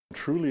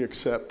truly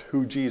accept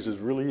who Jesus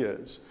really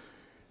is,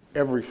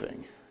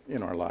 everything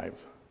in our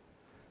life,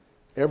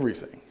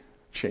 everything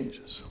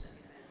changes.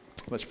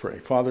 Let's pray.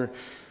 Father,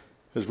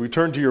 as we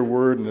turn to your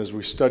word and as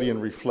we study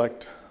and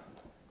reflect,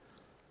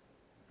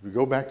 we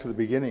go back to the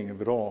beginning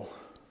of it all.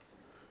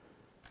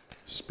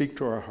 Speak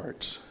to our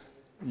hearts.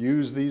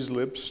 Use these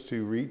lips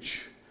to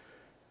reach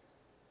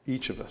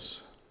each of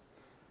us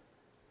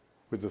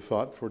with the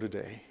thought for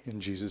today.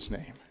 In Jesus'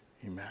 name,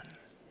 amen.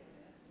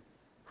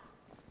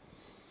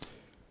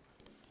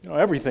 You know,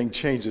 everything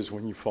changes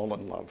when you fall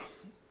in love.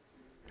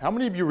 How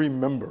many of you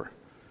remember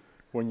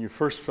when you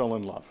first fell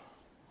in love?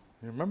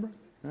 You remember?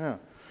 Yeah.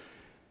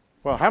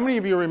 Well, how many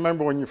of you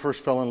remember when you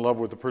first fell in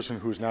love with the person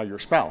who's now your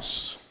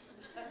spouse?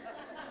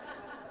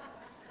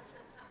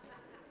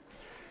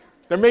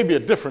 There may be a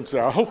difference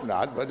there. I hope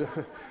not, but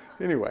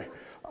anyway.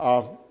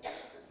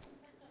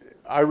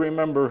 I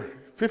remember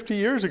 50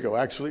 years ago,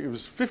 actually. It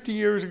was 50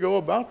 years ago,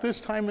 about this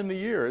time in the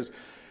year,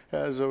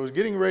 as I was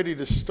getting ready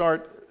to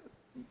start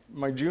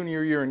my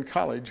junior year in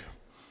college.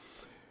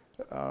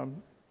 I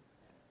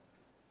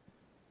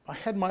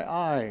had my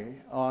eye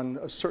on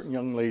a certain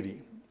young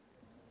lady.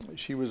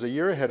 She was a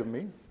year ahead of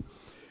me,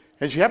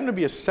 and she happened to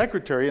be a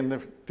secretary in the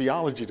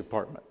theology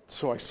department.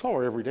 So I saw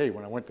her every day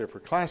when I went there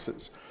for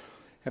classes.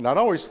 And I'd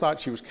always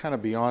thought she was kind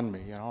of beyond me,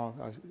 you know.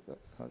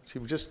 She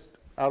was just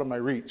out of my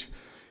reach.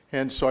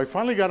 And so I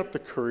finally got up the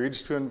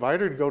courage to invite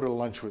her to go to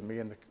lunch with me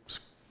in the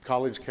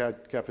college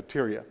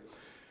cafeteria.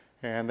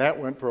 And that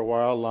went for a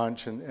while,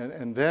 lunch.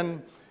 And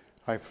then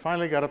I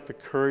finally got up the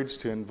courage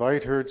to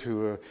invite her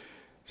to a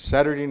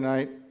Saturday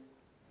night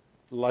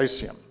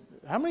lyceum.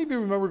 How many of you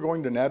remember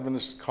going to an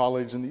Adventist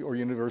college or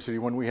university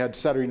when we had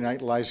Saturday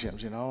night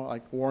lyceums, you know,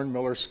 like Warren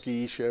Miller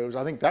ski shows?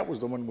 I think that was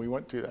the one we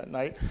went to that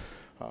night.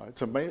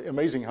 It's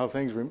amazing how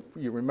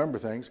you remember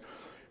things.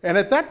 And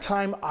at that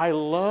time, I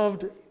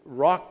loved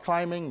rock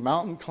climbing,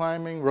 mountain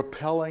climbing,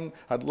 rappelling.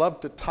 I'd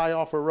love to tie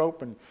off a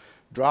rope and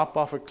drop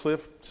off a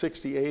cliff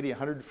 60, 80,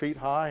 100 feet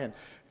high and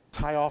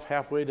tie off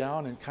halfway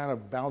down and kind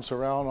of bounce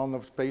around on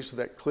the face of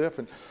that cliff.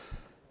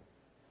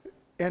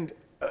 And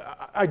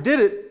I did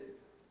it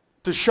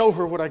to show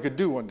her what I could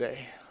do one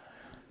day.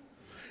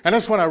 And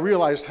that's when I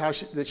realized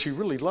that she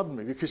really loved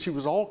me, because she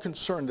was all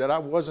concerned that I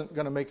wasn't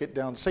going to make it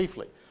down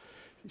safely.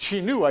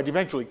 She knew I'd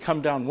eventually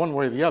come down one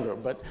way or the other,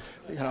 but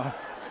you know,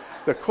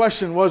 the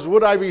question was,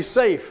 would I be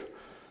safe?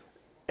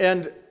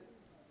 And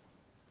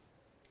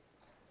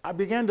I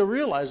began to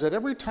realize that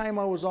every time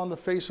I was on the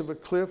face of a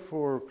cliff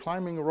or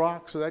climbing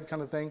rocks or that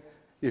kind of thing,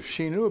 if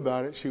she knew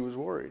about it, she was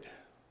worried.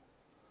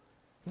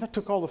 And that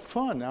took all the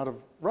fun out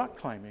of rock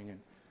climbing and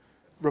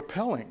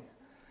rappelling,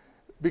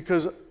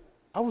 because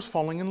I was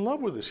falling in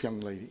love with this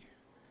young lady.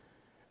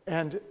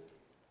 And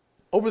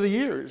over the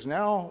years,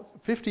 now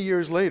 50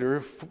 years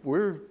later,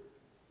 we're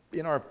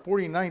in our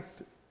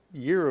 49th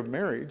year of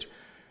marriage.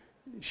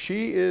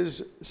 She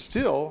is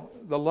still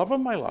the love of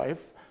my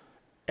life,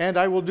 and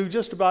I will do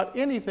just about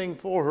anything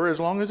for her as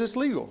long as it's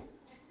legal.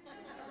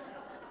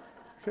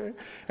 Okay?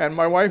 And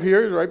my wife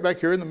here, right back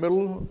here in the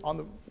middle,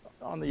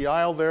 on the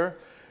aisle there,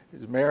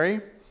 is Mary.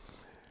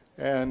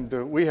 And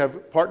we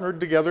have partnered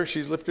together.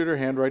 She's lifted her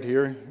hand right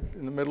here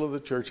in the middle of the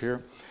church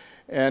here.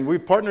 And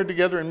we've partnered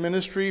together in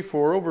ministry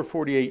for over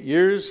 48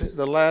 years.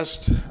 The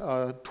last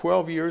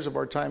 12 years of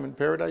our time in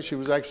Paradise, she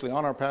was actually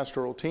on our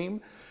pastoral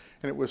team.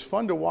 And it was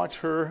fun to watch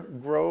her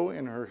grow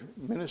in her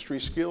ministry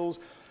skills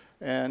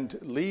and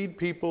lead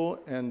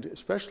people, and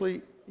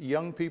especially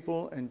young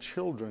people and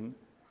children,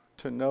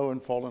 to know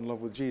and fall in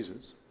love with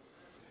Jesus.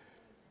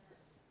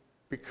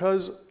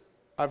 Because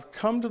I've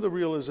come to the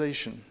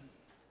realization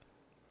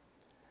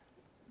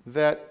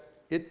that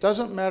it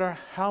doesn't matter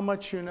how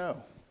much you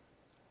know.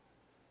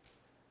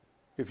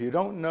 If you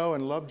don't know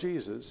and love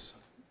Jesus,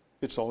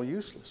 it's all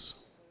useless.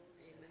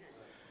 Amen.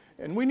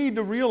 And we need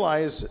to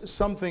realize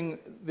something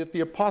that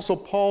the Apostle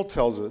Paul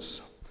tells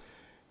us.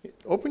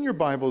 Open your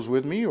Bibles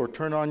with me, or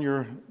turn on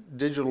your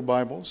digital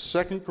Bibles.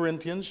 2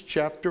 Corinthians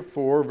chapter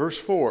 4, verse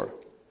 4.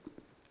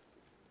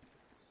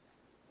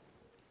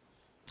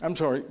 I'm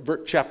sorry,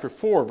 chapter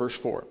 4, verse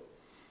 4.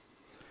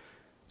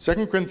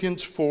 2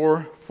 Corinthians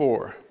 4,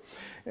 4.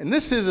 And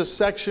this is a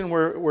section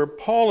where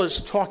Paul is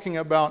talking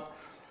about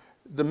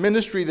the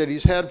ministry that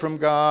he's had from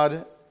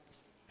God,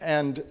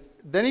 and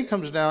then he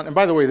comes down, and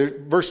by the way,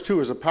 verse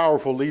 2 is a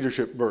powerful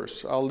leadership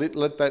verse. I'll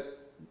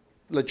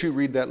let you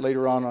read that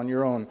later on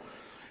your own.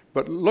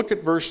 But look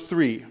at verse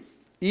 3.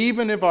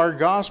 Even if our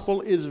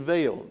gospel is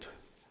veiled,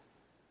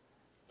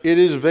 it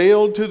is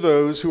veiled to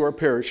those who are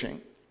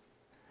perishing.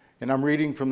 And I'm reading from